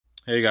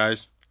Hey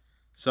guys,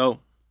 so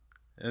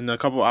in a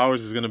couple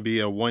hours is going to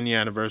be a 1 year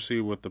anniversary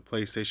with the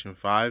PlayStation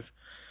 5.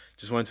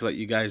 Just wanted to let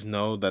you guys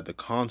know that the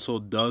console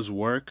does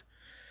work.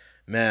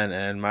 Man,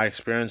 and my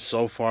experience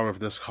so far with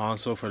this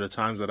console for the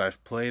times that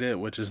I've played it,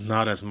 which is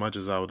not as much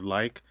as I would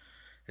like.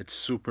 It's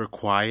super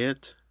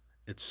quiet,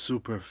 it's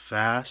super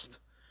fast,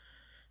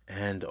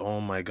 and oh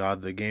my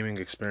god, the gaming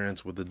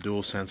experience with the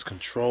DualSense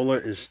controller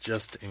is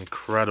just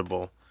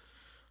incredible.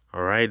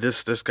 Alright,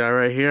 this guy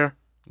right here,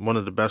 one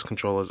of the best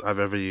controllers I've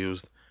ever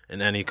used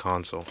in any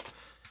console.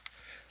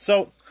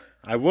 So,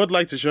 I would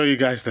like to show you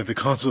guys that the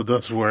console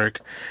does work,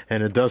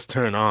 and it does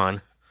turn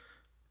on.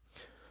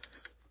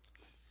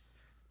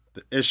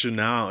 The issue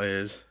now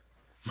is,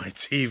 my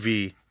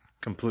TV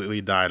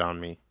completely died on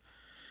me.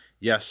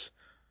 Yes,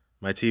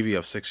 my TV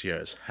of 6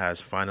 years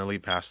has finally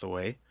passed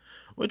away,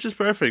 which is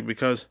perfect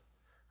because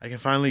I can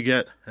finally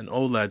get an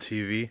OLED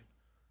TV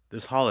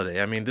this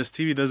holiday. I mean, this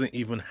TV doesn't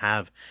even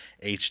have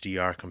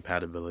HDR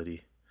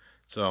compatibility.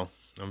 So,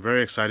 I'm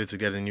very excited to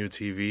get a new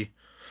TV.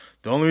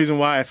 The only reason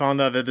why I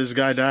found out that this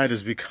guy died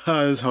is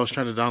because I was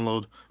trying to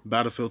download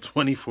Battlefield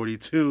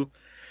 2042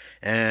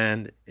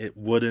 and it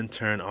wouldn't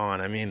turn on.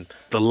 I mean,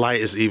 the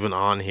light is even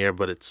on here,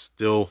 but it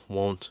still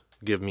won't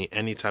give me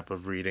any type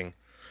of reading.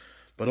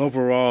 But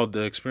overall,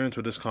 the experience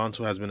with this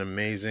console has been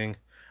amazing.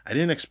 I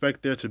didn't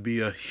expect there to be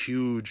a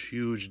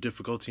huge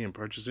difficulty in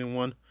purchasing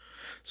one.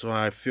 So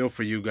I feel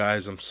for you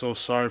guys. I'm so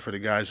sorry for the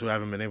guys who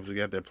haven't been able to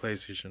get their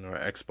PlayStation or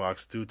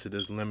Xbox due to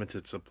this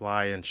limited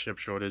supply and chip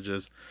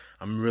shortages.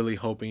 I'm really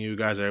hoping you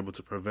guys are able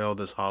to prevail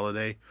this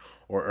holiday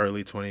or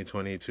early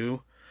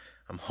 2022.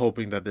 I'm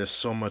hoping that there's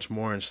so much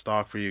more in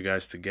stock for you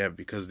guys to get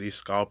because these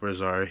scalpers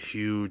are a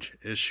huge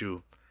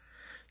issue.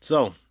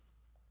 So,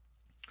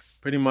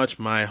 pretty much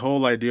my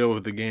whole idea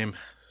with the game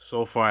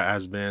so far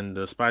has been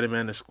the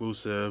Spider-Man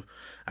exclusive.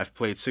 I've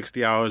played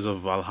 60 hours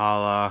of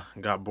Valhalla,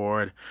 got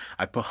bored.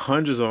 I put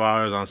hundreds of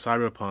hours on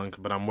Cyberpunk,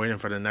 but I'm waiting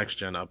for the next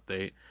gen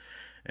update.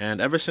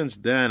 And ever since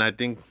then, I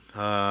think,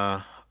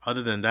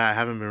 other than that, I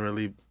haven't been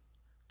really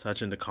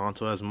touching the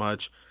console as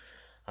much.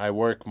 I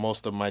work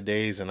most of my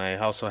days, and I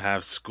also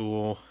have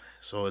school,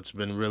 so it's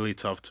been really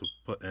tough to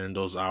put in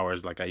those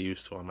hours like I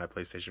used to on my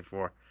PlayStation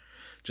 4.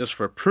 Just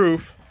for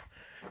proof,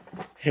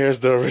 here's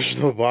the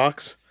original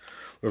box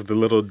with the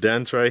little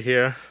dent right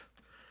here.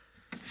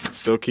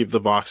 Still keep the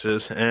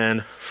boxes,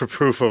 and for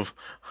proof of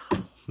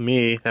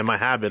me and my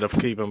habit of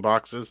keeping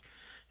boxes,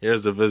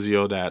 here's the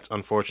Vizio that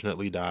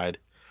unfortunately died.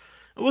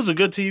 It was a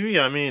good TV.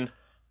 I mean,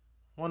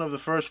 one of the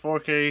first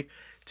 4K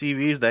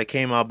TVs that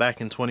came out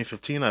back in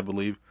 2015, I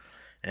believe.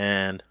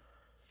 And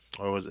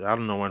I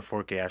don't know when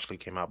 4K actually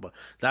came out, but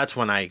that's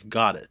when I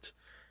got it.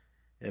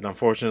 It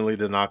unfortunately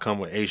did not come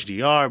with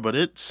HDR, but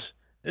it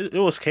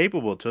was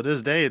capable. To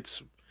this day,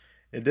 it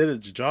did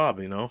its job,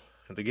 you know.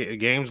 The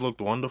games looked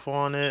wonderful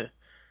on it.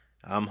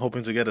 I'm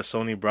hoping to get a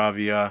Sony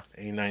Bravia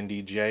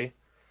A90J.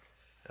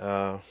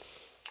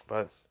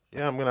 But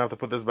yeah, I'm gonna have to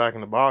put this back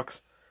in the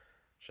box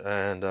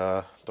and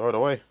throw it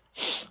away.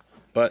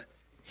 But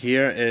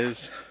here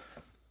is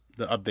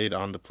the update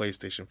on the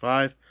PlayStation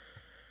 5.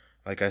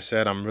 Like I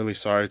said, I'm really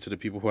sorry to the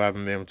people who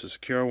haven't been able to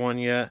secure one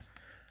yet.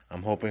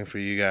 I'm hoping for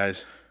you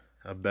guys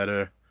a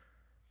better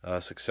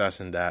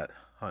success in that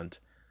hunt.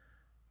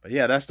 But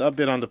yeah, that's the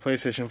update on the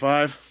PlayStation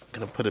 5. I'm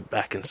going to put it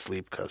back in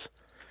sleep because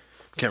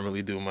I can't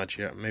really do much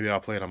yet. Maybe I'll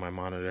play it on my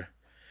monitor.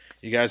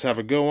 You guys have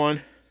a good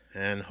one,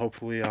 and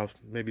hopefully I'll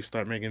maybe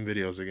start making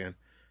videos again.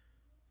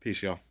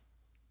 Peace, y'all.